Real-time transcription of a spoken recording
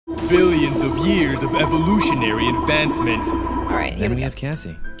billions of years of evolutionary advancement. Alright, here Then we we go. have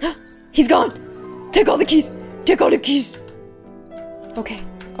Cassie. He's gone! Take all the keys! Take all the keys! Okay.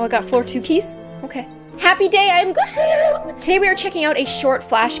 Oh, I got floor 2 keys? Okay. Happy day, I'm Gloom! Today we are checking out a short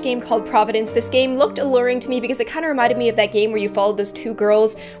flash game called Providence. This game looked alluring to me because it kind of reminded me of that game where you followed those 2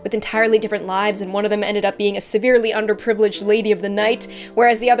 girls with entirely different lives, and one of them ended up being a severely underprivileged lady of the night,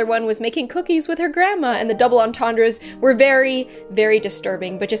 whereas the other one was making cookies with her grandma, and the double entendres were very, very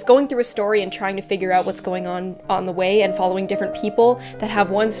disturbing. But just going through a story and trying to figure out what's going on the way and following different people that have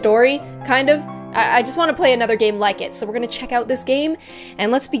one story, kind of, I just want to play another game like it, so we're gonna check out this game,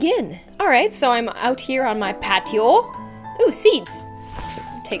 and let's begin. Alright, so I'm out here on my patio. Ooh, seeds.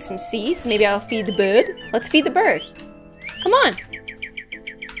 Take some seeds, maybe I'll feed the bird. Let's feed the bird. Come on.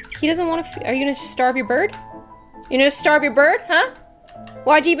 He doesn't want to are you gonna just starve your bird? You gonna starve your bird, huh?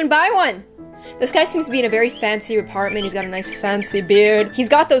 Why'd you even buy one? This guy seems to be in a very fancy apartment. He's got a nice fancy beard. He's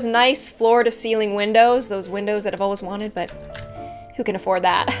got those nice floor-to-ceiling windows, those windows that I've always wanted, but who can afford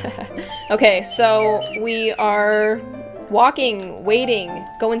that? Okay, so we are walking, waiting,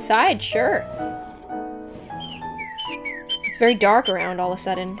 go inside, sure. It's very dark around all of a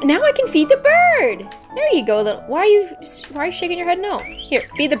sudden. Now I can feed the bird! There you go, little. Why are you shaking your head no? Here,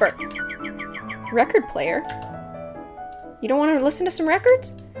 feed the bird. Record player? You don't want to listen to some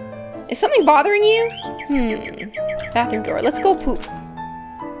records? Is something bothering you? Bathroom door. Let's go poop.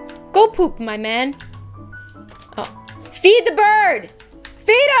 Go poop, my man. Oh. Feed the bird!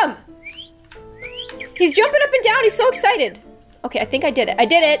 Feed him! He's jumping up and down. He's so excited. Okay, I think I did it. I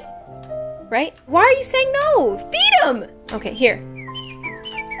did it. Right? Why are you saying no? Feed him! Okay, here.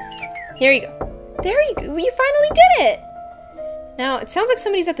 Here you go. There you go. You finally did it. Now, it sounds like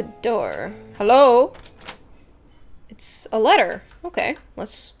somebody's at the door. Hello? It's a letter. Okay,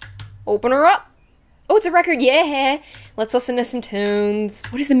 let's open her up. Oh, it's a record. Yeah. Let's listen to some tunes.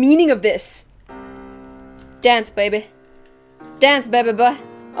 What is the meaning of this? Dance, baby. Dance, baby boy.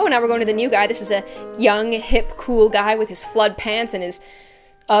 Oh, now we're going to the new guy. This is a young, hip, cool guy with his flood pants and his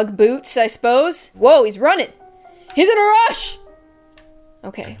Ugg boots, I suppose. Whoa, he's running. He's in a rush.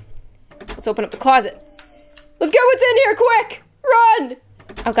 Okay. Let's open up the closet. Let's get what's in here, quick! Run!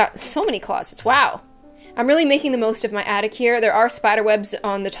 I've got so many closets. Wow. I'm really making the most of my attic here. There are spider webs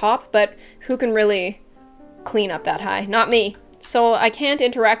on the top, but who can really clean up that high? Not me. So I can't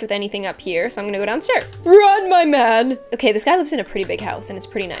interact with anything up here, so I'm gonna go downstairs. Run, my man! Okay, this guy lives in a pretty big house, and it's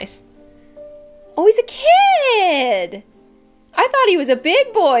pretty nice. Oh, he's a kid! I thought he was a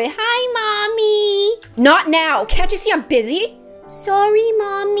big boy. Hi, Mommy! Not now! Can't you see I'm busy? Sorry,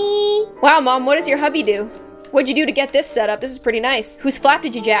 Mommy. Wow, Mom, what does your hubby do? What'd you do to get this set up? This is pretty nice. Whose flap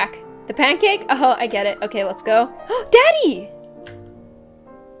did you jack? The pancake? Oh, I get it. Okay, let's go. Oh, Daddy!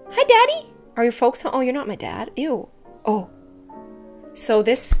 Hi, Daddy! Are your folks home? Oh, you're not my dad. Ew. Oh. So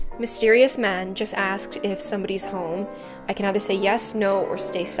this mysterious man just asked if somebody's home. I can either say yes, no, or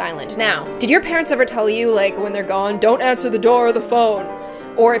stay silent. Now, did your parents ever tell you, like, when they're gone, don't answer the door or the phone?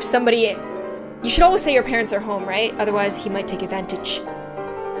 Or if somebody... You should always say your parents are home, right? Otherwise, he might take advantage.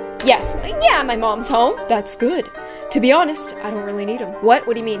 Yes. Yeah, my mom's home. That's good. To be honest, I don't really need him. What?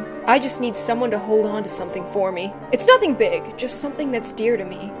 What do you mean? I just need someone to hold on to something for me. It's nothing big, just something that's dear to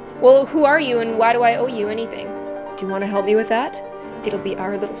me. Well, who are you and why do I owe you anything? Do you want to help me with that? It'll be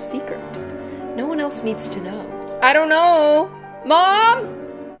our little secret. No one else needs to know. I don't know.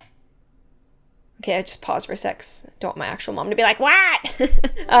 Mom? Okay, I just paused for a sec. Don't want my actual mom to be like, what?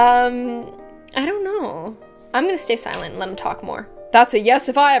 I don't know. I'm gonna stay silent and let him talk more. That's a yes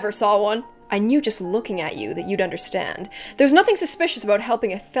if I ever saw one. I knew just looking at you that you'd understand. There's nothing suspicious about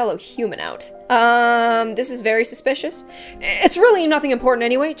helping a fellow human out. This is very suspicious. It's really nothing important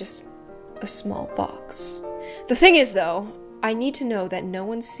anyway, just a small box. The thing is, though, I need to know that no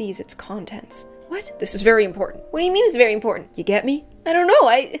one sees its contents. What? This is very important. What do you mean it's very important? You get me? I don't know,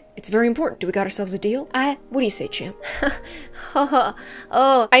 It's very important. Do we got ourselves a deal? What do you say, champ?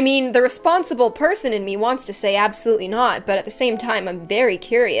 Oh, I mean, the responsible person in me wants to say absolutely not, but at the same time, I'm very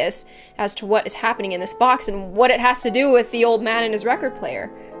curious as to what is happening in this box and what it has to do with the old man and his record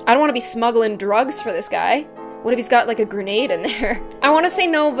player. I don't want to be smuggling drugs for this guy. What if he's got like a grenade in there? I want to say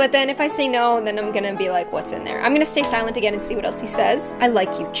no, but then if I say no, then I'm gonna be like, what's in there? I'm gonna stay silent again and see what else he says. I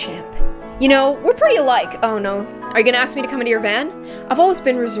like you, champ. You know, we're pretty alike. Oh no. Are you gonna ask me to come into your van? I've always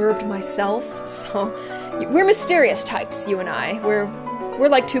been reserved myself, so... We're mysterious types, you and I. We're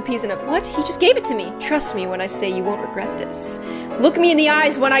like 2 peas in a... What? He just gave it to me. Trust me when I say you won't regret this. Look me in the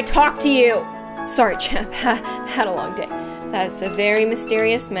eyes when I talk to you! Sorry, champ. Had a long day. That's a very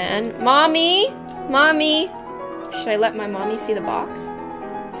mysterious man. Mommy! Mommy! Should I let my mommy see the box?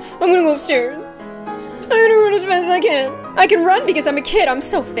 I'm gonna go upstairs. I'm gonna run as fast as I can. I can run because I'm a kid. I'm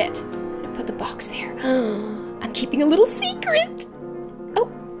so fit. I'm gonna put the box there. I'm keeping a little secret.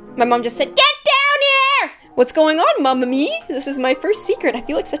 Oh, my mom just said, get down here! What's going on, Mamma Mee? This is my first secret. I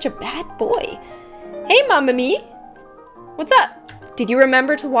feel like such a bad boy. Hey, Mamma Mee. What's up? Did you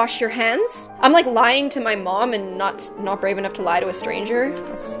remember to wash your hands? I'm like lying to my mom and not brave enough to lie to a stranger.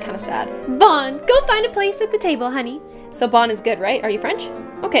 That's kind of sad. Bon, go find a place at the table, honey. So Bon is good, right? Are you French?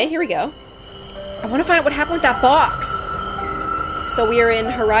 Okay, here we go. I want to find out what happened with that box. So we are in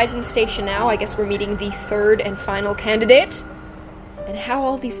Horizon Station now. I guess we're meeting the third and final candidate. And how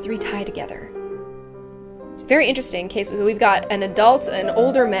all these three tie together. It's very interesting. Okay, so we've got an adult, an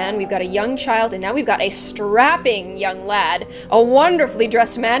older man, we've got a young child, and now we've got a strapping young lad, a wonderfully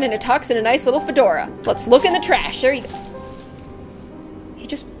dressed man in a tux and a nice little fedora. Let's look in the trash. There you go. He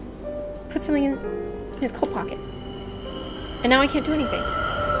just put something in his coat pocket. And now I can't do anything.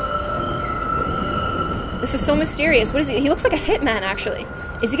 This is so mysterious. What is he? He looks like a hitman, actually.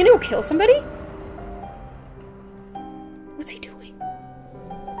 Is he gonna go kill somebody? What's he doing?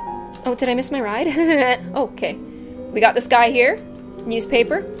 Oh, did I miss my ride? Okay. We got this guy here.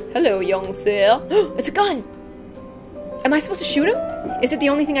 Newspaper. Hello, young sir. It's a gun! Am I supposed to shoot him? Is it the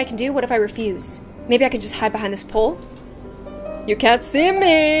only thing I can do? What if I refuse? Maybe I could just hide behind this pole? You can't see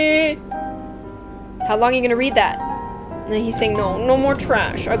me! How long are you gonna read that? And then he's saying, no more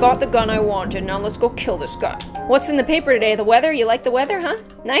trash. I got the gun I wanted. Now let's go kill this guy. What's in the paper today? The weather? You like the weather, huh?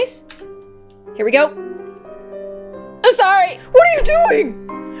 Nice? Here we go. I'm sorry! What are you doing?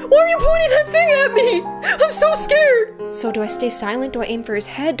 Why are you pointing that thing at me? I'm so scared! So do I stay silent? Do I aim for his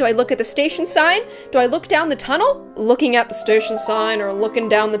head? Do I look at the station sign? Do I look down the tunnel? Looking at the station sign or looking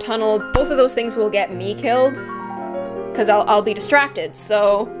down the tunnel, both of those things will get me killed. Because I'll be distracted,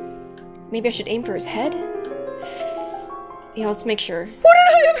 so maybe I should aim for his head? Yeah, let's make sure. What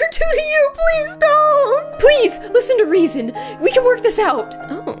did I ever do to you? Please don't! Please, listen to reason. We can work this out.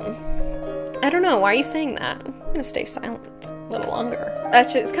 Oh. I don't know, why are you saying that? I'm gonna stay silent a little longer.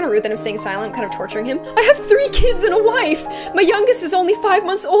 Actually, it's kind of rude that I'm staying silent, I'm kind of torturing him. I have 3 kids and a wife! My youngest is only 5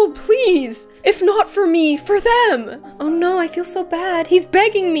 months old, please! If not for me, for them! Oh no, I feel so bad. He's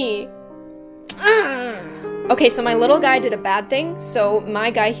begging me! Okay, so my little guy did a bad thing, so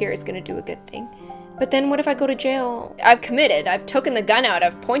my guy here is gonna do a good thing. But then what if I go to jail? I've committed, I've taken the gun out,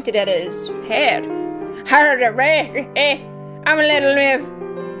 I've pointed at his head. I'm a little live.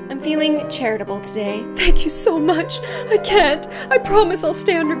 I'm feeling charitable today. Thank you so much. I can't. I promise I'll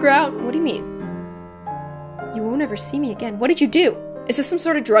stay underground. What do you mean? You won't ever see me again. What did you do? Is this some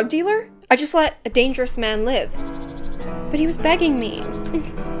sort of drug dealer? I just let a dangerous man live. But he was begging me.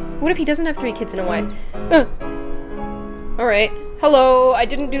 What if he doesn't have 3 kids and a wife? Alright. Hello, I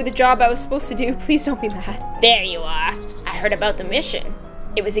didn't do the job I was supposed to do. Please don't be mad. There you are. I heard about the mission.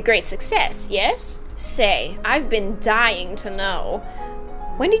 It was a great success, yes? Say, I've been dying to know.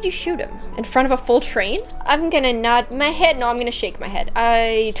 When did you shoot him? In front of a full train? I'm gonna nod my head. No, I'm gonna shake my head.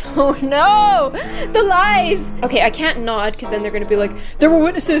 I don't know. The lies. Okay, I can't nod because then they're gonna be like, there were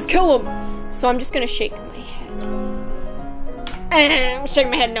witnesses, kill him. So I'm just gonna shake my head. Shake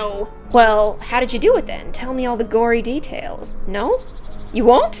my head, no. Well, how did you do it then? Tell me all the gory details. No? You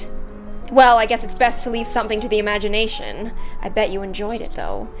won't? Well, I guess it's best to leave something to the imagination. I bet you enjoyed it,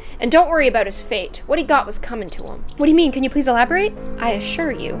 though. And don't worry about his fate. What he got was coming to him. What do you mean? Can you please elaborate? I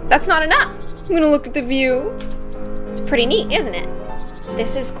assure you. That's not enough. I'm gonna look at the view. It's pretty neat, isn't it?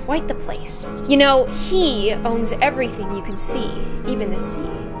 This is quite the place. You know, he owns everything you can see, even the sea.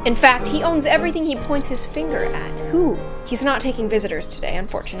 In fact, he owns everything he points his finger at. Who? He's not taking visitors today,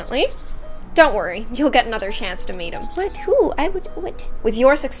 unfortunately. Don't worry, you'll get another chance to meet him. What? Who? What? With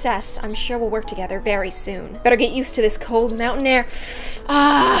your success, I'm sure we'll work together very soon. Better get used to this cold mountain air.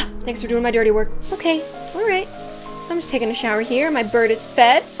 Ah! Thanks for doing my dirty work. Okay, alright. So I'm just taking a shower here. My bird is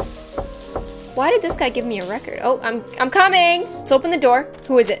fed. Why did this guy give me a record? Oh, I'm coming! Let's open the door.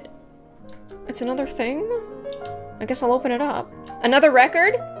 Who is it? It's another thing? I guess I'll open it up. Another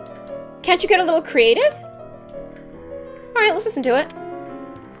record? Can't you get a little creative? Alright, let's listen to it.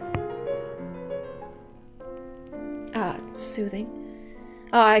 Ah, soothing.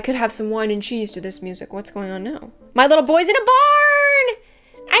 I could have some wine and cheese to this music. What's going on now? My little boy's in a barn!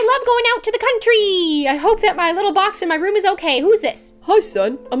 I love going out to the country! I hope that my little box in my room is okay. Who's this? Hi,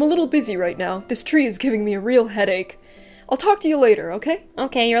 son. I'm a little busy right now. This tree is giving me a real headache. I'll talk to you later, okay?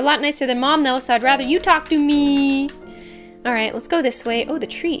 Okay, you're a lot nicer than Mom, though, so I'd rather you talk to me. Alright, let's go this way. Oh, the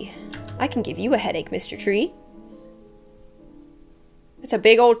tree. I can give you a headache, Mr. Tree. It's a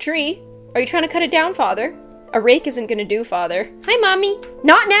big old tree. Are you trying to cut it down, Father? A rake isn't gonna do, Father. Hi, Mommy.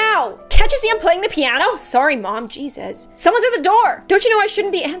 Not now! Can't you see I'm playing the piano? Sorry, Mom. Jesus. Someone's at the door! Don't you know I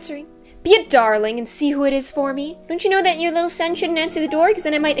shouldn't be answering? Be a darling and see who it is for me. Don't you know that your little son shouldn't answer the door because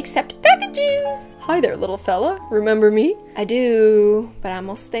then I might accept packages? Hi there, little fella. Remember me? I do, but I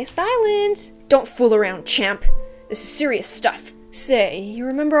must stay silent. Don't fool around, champ. This is serious stuff. Say, you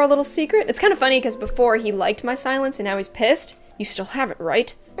remember our little secret? It's kind of funny because before he liked my silence and now he's pissed. You still have it,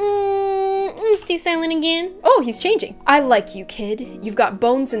 right? Stay silent again. Oh, he's changing. I like you, kid. You've got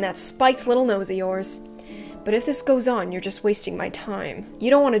bones in that spiked little nose of yours. But if this goes on, you're just wasting my time. You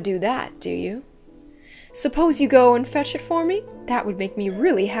don't want to do that, do you? Suppose you go and fetch it for me? That would make me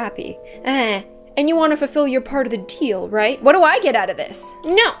really happy. And you want to fulfill your part of the deal, right? What do I get out of this?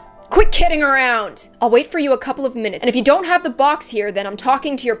 No. Quit kidding around! I'll wait for you a couple of minutes, and if you don't have the box here, then I'm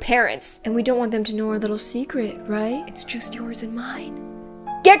talking to your parents. And we don't want them to know our little secret, right? It's just yours and mine.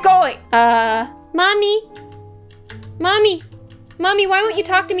 Get going! Mommy? Mommy, why won't you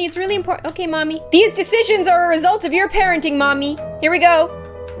talk to me? It's really important. Okay, Mommy. These decisions are a result of your parenting, Mommy. Here we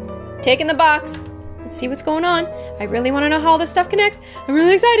go. Taking the box. Let's see what's going on. I really want to know how all this stuff connects. I'm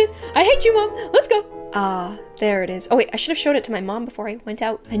really excited. I hate you, Mom. Let's go. There it is. Oh wait, I should have showed it to my mom before I went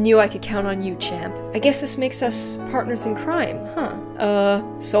out. I knew I could count on you, champ. I guess this makes us partners in crime,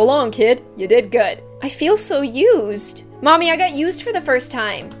 huh? So long, kid. You did good. I feel so used. Mommy, I got used for the first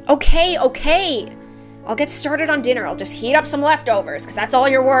time. Okay. I'll get started on dinner. I'll just heat up some leftovers, because that's all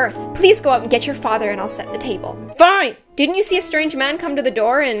you're worth. Please go out and get your father and I'll set the table. Fine! Didn't you see a strange man come to the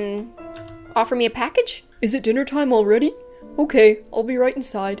door and offer me a package? Is it dinner time already? Okay, I'll be right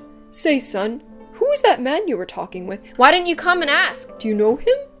inside. Say, son, who was that man you were talking with? Why didn't you come and ask? Do you know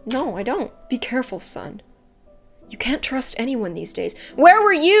him? No, I don't. Be careful, son. You can't trust anyone these days. Where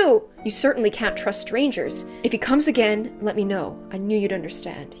were you? You certainly can't trust strangers. If he comes again, let me know. I knew you'd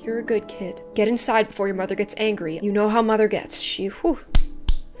understand. You're a good kid. Get inside before your mother gets angry. You know how mother gets. She's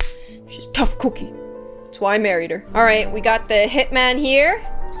a tough cookie. That's why I married her. All right, we got the hitman here.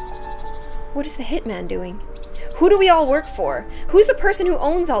 What is the hitman doing? Who do we all work for? Who's the person who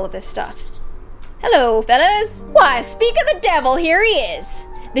owns all of this stuff? Hello, fellas. Why, speak of the devil, here he is.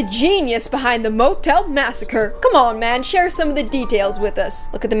 The genius behind the motel massacre. Come on, man, share some of the details with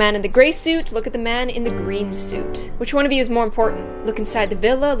us. Look at the man in the gray suit, look at the man in the green suit. Which one of you is more important? Look inside the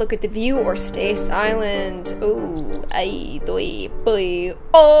villa, look at the view, or stay silent? Ooh, ay, doy, boy.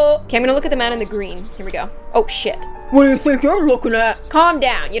 Oh! Okay, I'm gonna look at the man in the green. Here we go. Oh, shit. What do you think you're looking at? Calm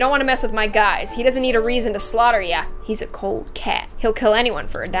down, you don't want to mess with my guys. He doesn't need a reason to slaughter ya. He's a cold cat. He'll kill anyone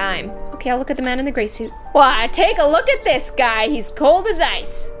for a dime. Okay, I'll look at the man in the gray suit. Why, take a look at this guy. He's cold as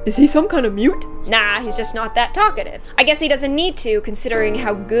ice. Is he some kind of mute? Nah, he's just not that talkative. I guess he doesn't need to, considering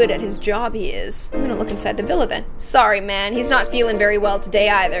how good at his job he is. I'm gonna look inside the villa then. Sorry, man, he's not feeling very well today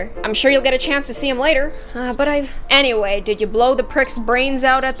either. I'm sure you'll get a chance to see him later. Anyway, did you blow the prick's brains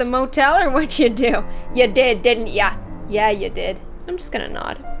out at the motel, or what'd you do? You did, didn't ya? Yeah, you did. I'm just gonna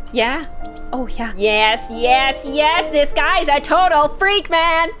nod. Yeah? Oh, yeah. Yes, this guy's a total freak,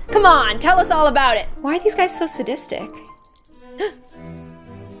 man. Come on, tell us all about it. Why are these guys so sadistic?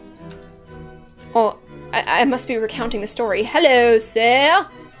 Oh, I must be recounting the story. Hello, sir.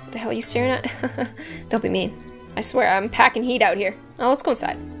 What the hell are you staring at? Don't be mean. I swear, I'm packing heat out here. Oh, let's go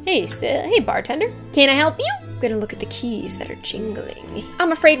inside. Hey, sir. Hey, bartender. Can I help you? I'm gonna look at the keys that are jingling.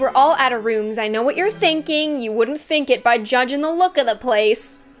 I'm afraid we're all out of rooms. I know what you're thinking. You wouldn't think it by judging the look of the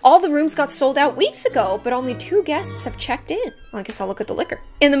place. All the rooms got sold out weeks ago, but only 2 guests have checked in. Well, I guess I'll look at the liquor.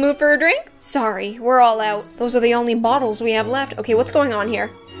 In the mood for a drink? Sorry, we're all out. Those are the only bottles we have left. Okay, what's going on here?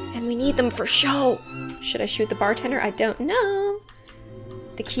 And we need them for show. Should I shoot the bartender? I don't know.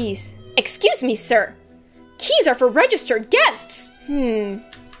 The keys. Excuse me, sir. Keys are for registered guests.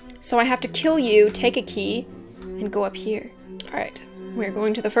 So I have to kill you, take a key, and go up here. All right, we're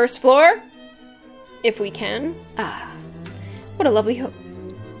going to the first floor. If we can. Ah, what a lovely hook.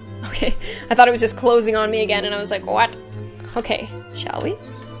 Okay, I thought it was just closing on me again, and I was like, what? Okay, shall we?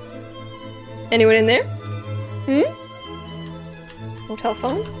 Anyone in there? Motel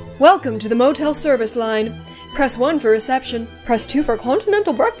phone? Welcome to the motel service line. Press 1 for reception. Press 2 for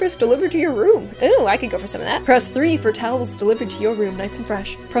continental breakfast delivered to your room. Ooh, I could go for some of that. Press 3 for towels delivered to your room nice and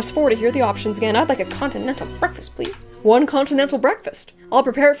fresh. Press 4 to hear the options again. I'd like a continental breakfast, please. 1 continental breakfast. I'll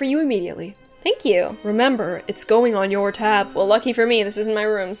prepare it for you immediately. Thank you. Remember, it's going on your tab. Well, lucky for me, this isn't my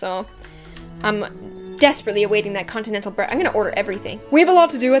room, so I'm desperately awaiting that continental I'm gonna order everything. We have a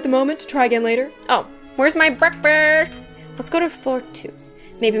lot to do at the moment. Try again later. Oh, where's my breakfast? Let's go to floor 2.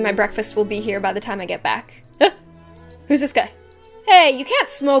 Maybe my breakfast will be here by the time I get back. Who's this guy? Hey, you can't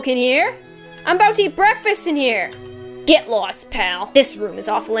smoke in here. I'm about to eat breakfast in here. Get lost, pal. This room is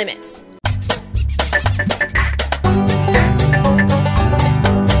off limits.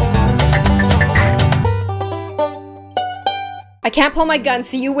 I can't pull my gun,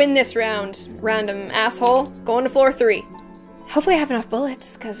 so you win this round, random asshole. Going to floor 3. Hopefully I have enough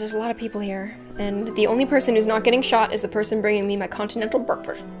bullets, because there's a lot of people here. And the only person who's not getting shot is the person bringing me my continental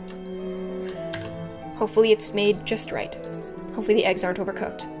breakfast. Hopefully it's made just right. Hopefully the eggs aren't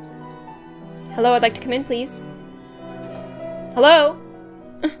overcooked. Hello, I'd like to come in, please. Hello?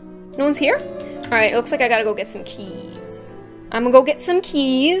 No one's here? Alright, it looks like I gotta go get some keys. I'm gonna go get some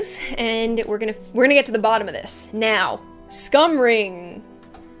keys, and we're gonna get to the bottom of this. Now, scum ring.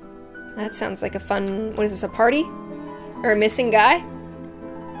 That sounds like a fun, what is this, a party? Or a missing guy?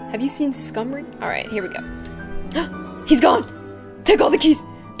 Have you seen scum ring? Alright, here we go. He's gone! Take all the keys!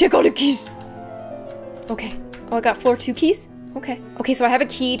 Take all the keys! Okay. Oh, I got floor 2 keys? Okay. Okay, so I have a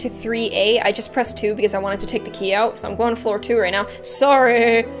key to 3A. I just pressed 2 because I wanted to take the key out, so I'm going to floor 2 right now.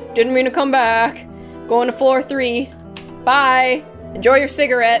 Sorry! Didn't mean to come back. Going to floor 3. Bye! Enjoy your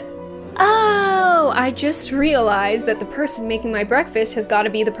cigarette. Oh, I just realized that the person making my breakfast has got to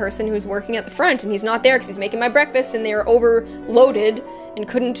be the person who's working at the front, and he's not there because he's making my breakfast, and they were overloaded and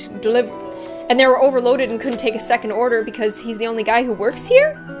couldn't deliver. And they were overloaded and couldn't take a second order because he's the only guy who works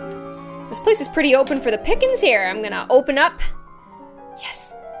here? This place is pretty open for the pickings here. I'm gonna open up.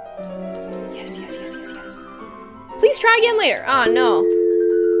 Yes. Yes, yes, yes, yes, yes. Please try again later. Oh, no.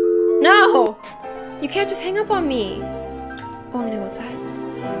 No! You can't just hang up on me. Oh, I'm gonna go outside.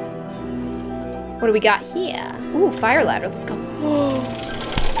 What do we got here? Ooh, fire ladder. Let's go. I'm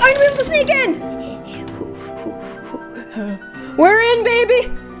gonna be able to sneak in! We're in,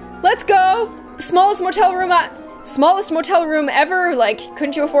 baby! Let's go! Smallest motel room ever. Like,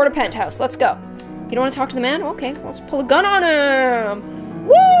 couldn't you afford a penthouse? Let's go. You don't want to talk to the man? Okay, let's pull a gun on him.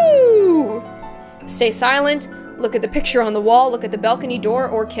 Woo! Stay silent. Look at the picture on the wall. Look at the balcony door,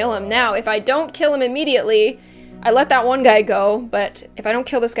 or kill him. Now, if I don't kill him immediately, I let that one guy go, but if I don't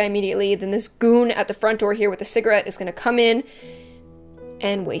kill this guy immediately, then this goon at the front door here with a cigarette is gonna come in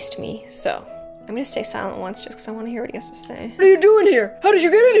and waste me. So, I'm gonna stay silent once just because I want to hear what he has to say. What are you doing here? How did you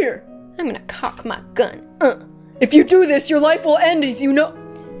get in here? I'm gonna cock my gun. If you do this, your life will end as you know.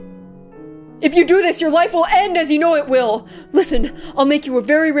 If you do this, your life will end as you know it will. Listen, I'll make you a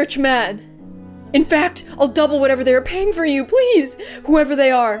very rich man. In fact, I'll double whatever they are paying for you, please, whoever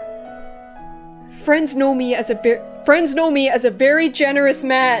they are. Friends know me as a very generous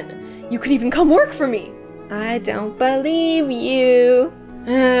man. You could even come work for me. I don't believe you.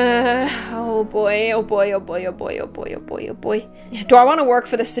 Oh boy, oh boy, oh boy, oh boy, oh boy, oh boy, oh boy. Do I want to work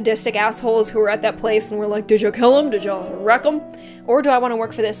for the sadistic assholes who were at that place and were like, did you kill him? Did you wreck him? Or do I want to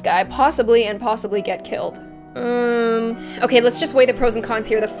work for this guy, possibly get killed? Okay, let's just weigh the pros and cons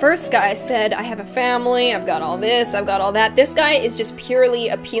here. The first guy said, I have a family, I've got all this, I've got all that. This guy is just purely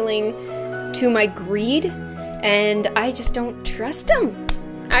appealing to my greed, and I just don't trust him.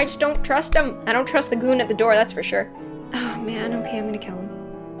 I just don't trust him. I don't trust the goon at the door, that's for sure. Oh man, okay, I'm gonna kill him.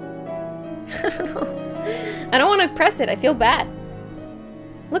 I don't want to press it, I feel bad.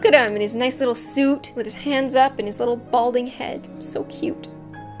 Look at him in his nice little suit with his hands up and his little balding head. So cute.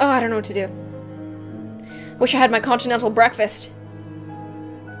 Oh, I don't know what to do. Wish I had my continental breakfast.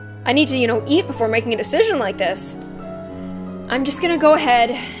 I need to, you know, eat before making a decision like this. I'm just gonna go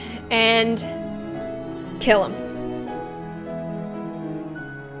ahead and kill him.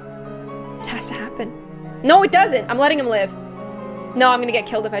 It has to happen. No, it doesn't. I'm letting him live. No, I'm gonna get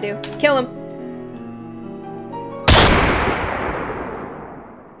killed if I do. Kill him.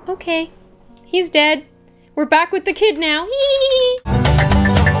 Okay. He's dead. We're back with the kid now.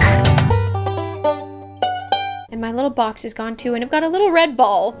 And my little box is gone too, and I've got a little red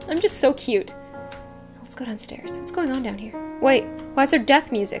ball. I'm just so cute. Let's go downstairs. What's going on down here? Wait, why is there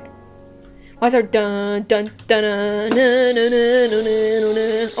death music? Why is there dun dun dun dun dun dun dun dun dun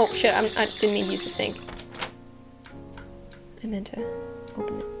dun? Oh shit, I didn't mean to use the sink. I meant to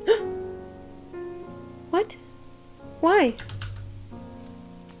open it. What? Why?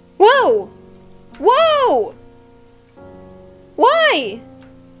 Whoa! Whoa! Why?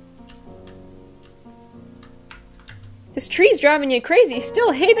 This tree's driving you crazy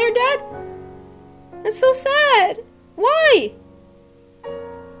still. Hey there, Dad? That's so sad. Why?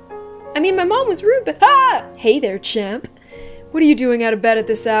 I mean, my mom was rude, but ah! Hey there, champ. What are you doing out of bed at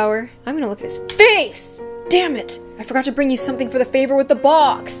this hour? I'm gonna look at his face. Damn it! I forgot to bring you something for the favor with the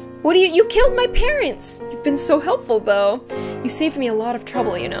box. What do you killed my parents. You've been so helpful, though. You saved me a lot of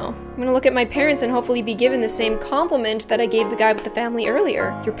trouble, you know. I'm gonna look at my parents and hopefully be given the same compliment that I gave the guy with the family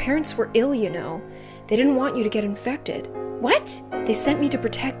earlier. Your parents were ill, you know. They didn't want you to get infected. What? They sent me to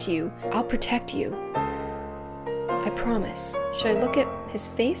protect you. I'll protect you. I promise. Should I look at his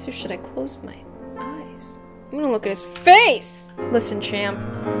face or should I close my eyes? I'm gonna look at his face! Listen, champ.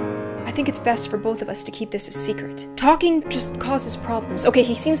 I I think it's best for both of us to keep this a secret. Talking just causes problems. Okay,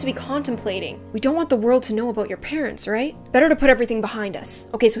 he seems to be contemplating. We don't want the world to know about your parents, right? Better to put everything behind us.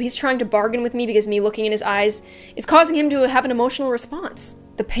 Okay, so he's trying to bargain with me because me looking in his eyes is causing him to have an emotional response.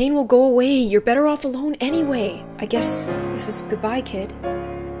 The pain will go away. You're better off alone anyway. I guess this is goodbye, kid.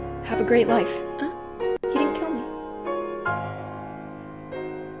 Have a great life. Huh? He didn't kill me.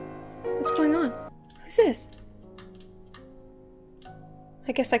 What's going on? Who's this?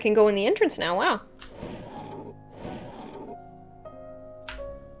 I guess I can go in the entrance now. Wow.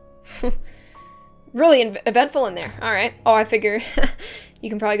 Really eventful in there. Alright. Oh, I figure you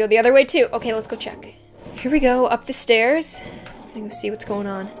can probably go the other way too. Okay, let's go check. Here we go, up the stairs. I'm gonna go see what's going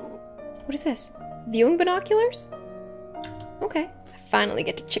on. What is this? Viewing binoculars? Okay. I finally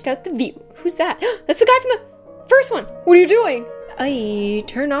get to check out the view. Who's that? That's the guy from the first one! What are you doing? I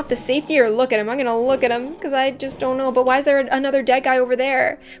turn off the safety or look at him. I'm gonna look at him because I just don't know. But why is there another dead guy over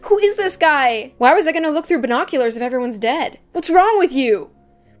there? Who is this guy? Why was I gonna look through binoculars if everyone's dead? What's wrong with you?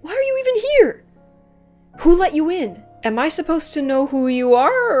 Why are you even here? Who let you in? Am I supposed to know who you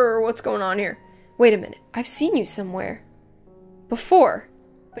are or what's going on here? Wait a minute. I've seen you somewhere before,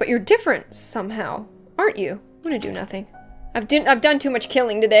 but you're different somehow, aren't you? I'm gonna do nothing. I've done too much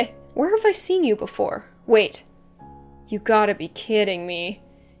killing today. Where have I seen you before? Wait. You gotta be kidding me.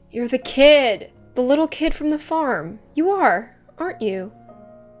 You're the kid. The little kid from the farm. You are, aren't you?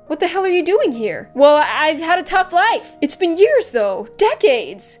 What the hell are you doing here? Well, I've had a tough life. It's been years though.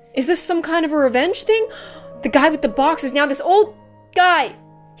 Decades. Is this some kind of a revenge thing? The guy with the box is now this old guy.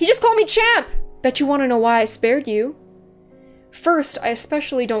 He just called me champ. Bet you want to know why I spared you. First, I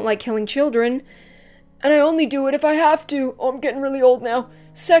especially don't like killing children. And I only do it if I have to. Oh, I'm getting really old now.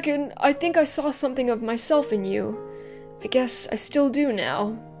 Second, I think I saw something of myself in you. I guess I still do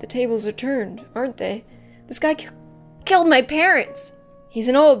now. The tables are turned, aren't they? This guy killed my parents. He's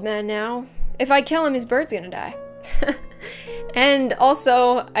an old man now. If I kill him, his bird's gonna die. And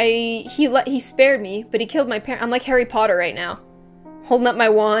also, he spared me, but he killed my parents. I'm like Harry Potter right now. Holding up my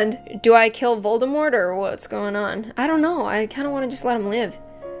wand. Do I kill Voldemort or what's going on? I don't know. I kind of want to just let him live.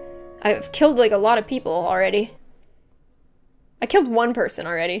 I've killed like a lot of people already. I killed one person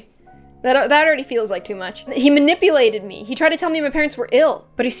already. That already feels like too much. He manipulated me. He tried to tell me my parents were ill,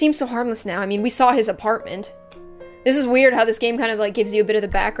 but he seems so harmless now. I mean, we saw his apartment. This is weird how this game kind of like gives you a bit of the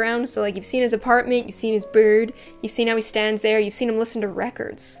background. So like you've seen his apartment, you've seen his bird, you've seen how he stands there, you've seen him listen to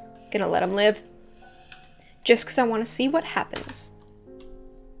records. Gonna let him live. Just because I want to see what happens.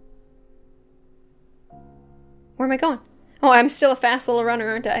 Where am I going? Oh, I'm still a fast little runner,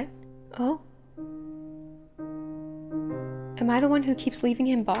 aren't I? Oh. Am I the one who keeps leaving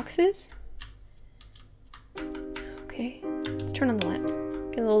him boxes? Okay, let's turn on the lamp.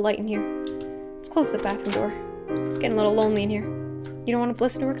 Get a little light in here. Let's close the bathroom door. It's getting a little lonely in here. You don't want to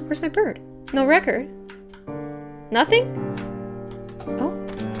listen to record? Where's my bird? No record? Nothing? Oh.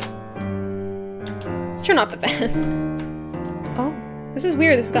 Let's turn off the fan. Oh, this is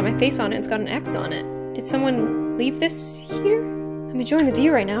weird. This has got my face on it. It's got an X on it. Did someone leave this here? I'm enjoying the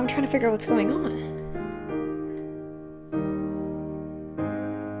view right now. I'm trying to figure out what's going on.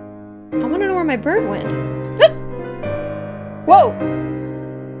 I want to know where my bird went. Whoa!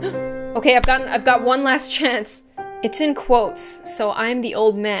 Okay, I've got one last chance. It's in quotes, so I'm the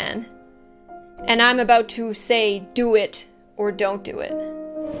old man. And I'm about to say, do it or don't do it.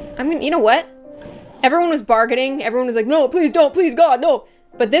 You know what? Everyone was bargaining. Everyone was like, no, please don't, please God, no.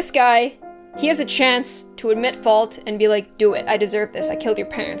 But this guy, he has a chance to admit fault and be like, do it. I deserve this. I killed your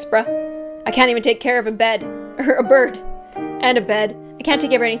parents, bruh. I can't even take care of a bed, or a bird, and a bed. I can't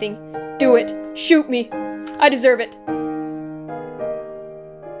take care of anything. Do it. Shoot me. I deserve it.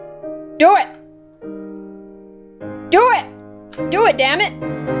 Do it! Do it! Do it, damn it!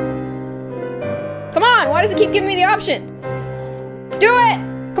 Come on, why does it keep giving me the option? Do it!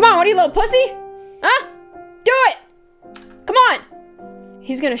 Come on, what are you, little pussy? Huh? Do it! Come on!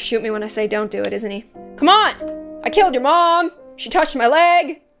 He's gonna shoot me when I say don't do it, isn't he? Come on! I killed your mom! She touched my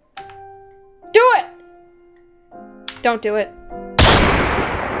leg! Do it! Don't do it.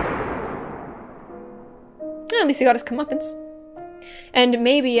 At least he got his comeuppance. And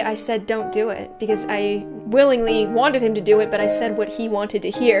maybe I said don't do it because I willingly wanted him to do it, but I said what he wanted to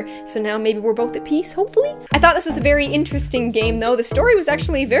hear. So now maybe we're both at peace, hopefully? I thought this was a very interesting game though. The story was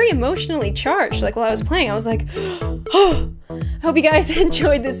actually very emotionally charged. Like while I was playing, I was like, oh. I hope you guys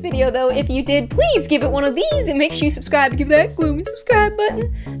enjoyed this video though. If you did, please give it one of these and make sure you subscribe. Give that gloomy subscribe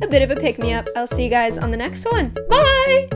button a bit of a pick-me-up. I'll see you guys on the next one. Bye!